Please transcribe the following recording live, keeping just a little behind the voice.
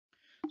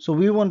So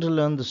we want to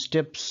learn the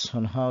steps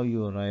on how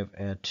you arrive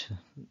at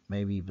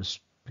maybe this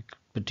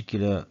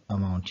particular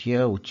amount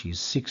here, which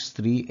is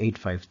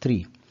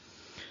 63853.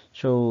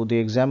 So the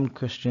exam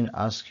question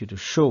asks you to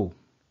show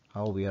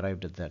how we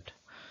arrived at that.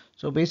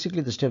 So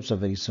basically the steps are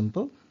very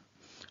simple.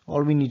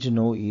 All we need to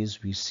know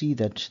is we see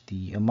that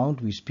the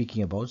amount we're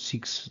speaking about,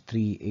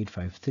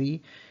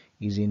 63853,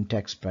 is in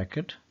tax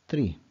bracket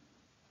 3,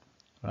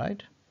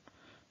 right?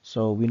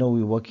 So we know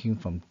we're working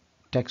from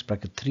tax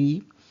bracket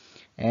 3,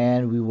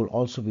 and we will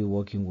also be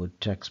working with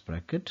tax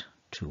bracket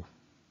 2.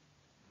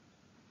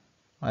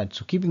 Right,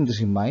 so keeping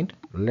this in mind,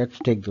 let's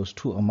take those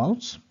two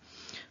amounts.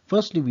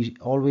 Firstly, we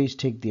always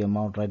take the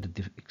amount right at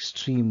the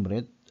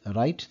extreme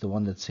right, the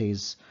one that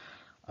says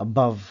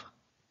above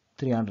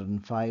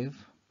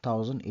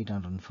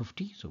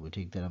 305,850. So we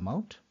take that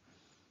amount,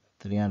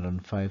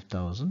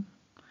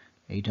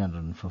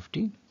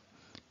 305,850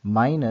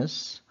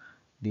 minus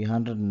the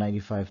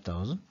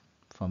 195,000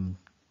 from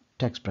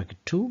tax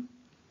bracket 2,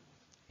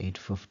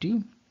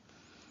 850,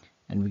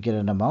 and we get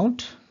an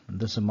amount, and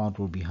this amount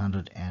will be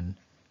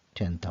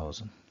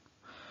 110,000.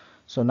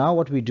 So now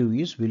what we do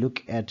is we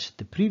look at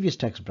the previous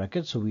tax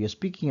bracket. So we are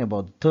speaking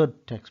about the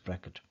third tax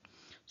bracket.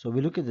 So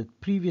we look at the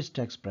previous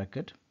tax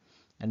bracket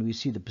and we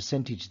see the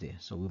percentage there.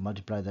 So we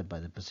multiply that by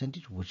the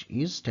percentage, which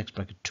is tax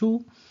bracket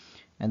 2,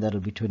 and that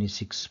will be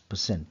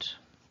 26%.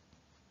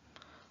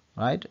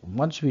 Right?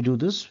 Once we do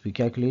this, we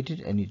calculate it,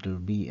 and it will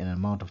be an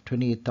amount of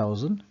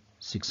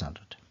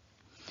 28,600.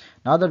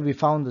 Now that we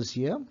found this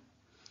here,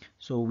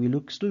 so we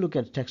still look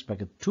at tax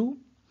bracket 2,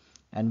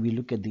 and we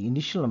look at the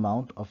initial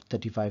amount of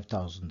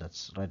 35,000.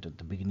 That's right at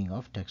the beginning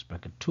of tax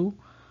bracket 2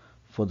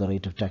 for the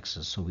rate of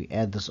taxes. So we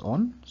add this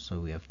on. So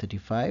we have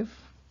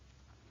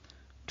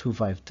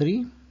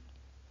 35,253.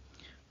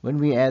 When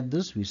we add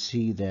this, we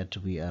see that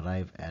we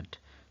arrive at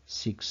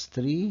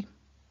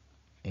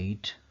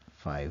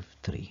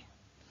 63853.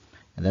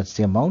 And that's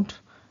the amount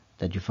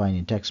that you find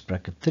in tax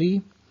bracket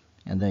 3.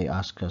 And they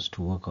ask us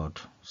to work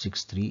out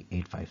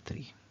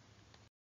 63853.